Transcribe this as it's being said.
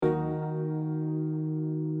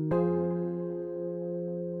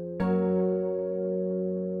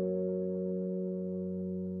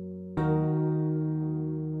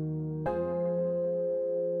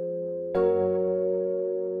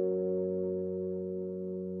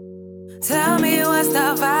Tell me what's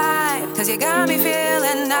the vibe, 'cause you got me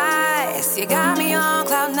feeling nice. You got me on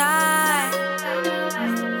cloud nine.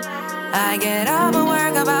 I get up and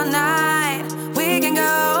work about 9. We can go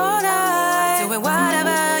all night, doing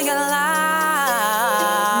whatever you like.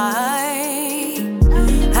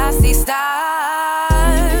 I see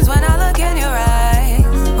stars when I look in your eyes.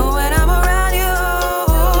 When I'm around you,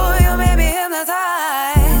 you make me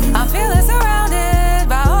hypnotized. I'm feeling surrounded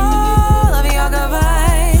by all of your good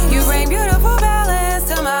vibes. You bring beautiful balance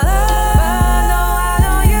to my life. But no, I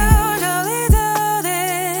don't usually do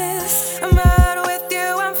this, but with you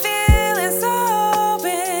I'm feeling so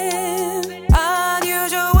open.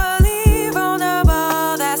 Unusually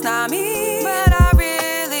vulnerable, that's not me, but I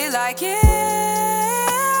really like it.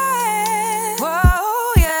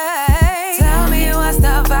 Whoa, yeah. Tell me what's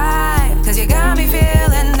the vibe, 'cause you got me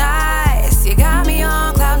feeling nice. You got me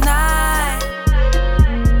on cloud nine.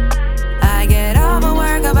 I get up and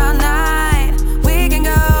work about 9. We can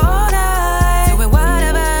go all night, doing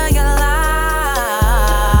whatever you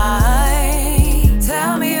like.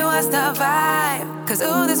 Tell me what's the vibe, 'cause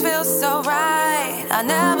ooh, this feels so right. I'll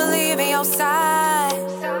never leave your side.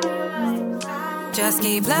 Just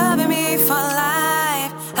keep loving me for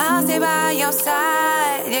life. I'll stay by your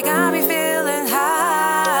side. You got me feeling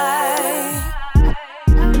high.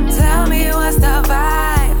 Tell me what's the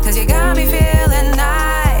vibe, 'cause you got me feeling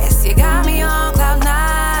nice. You got me on cloud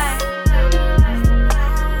nine.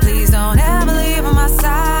 Please don't ever leave on my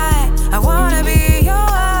side. I wanna be your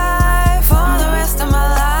wife for the rest of my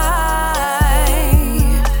life.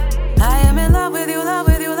 I am in love with you, love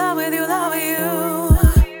with you, love with you, love with you.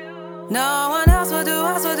 No one else will do,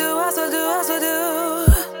 else will do, else will do, else will do.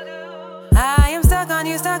 I am stuck on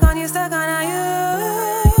you, stuck on you, stuck on you.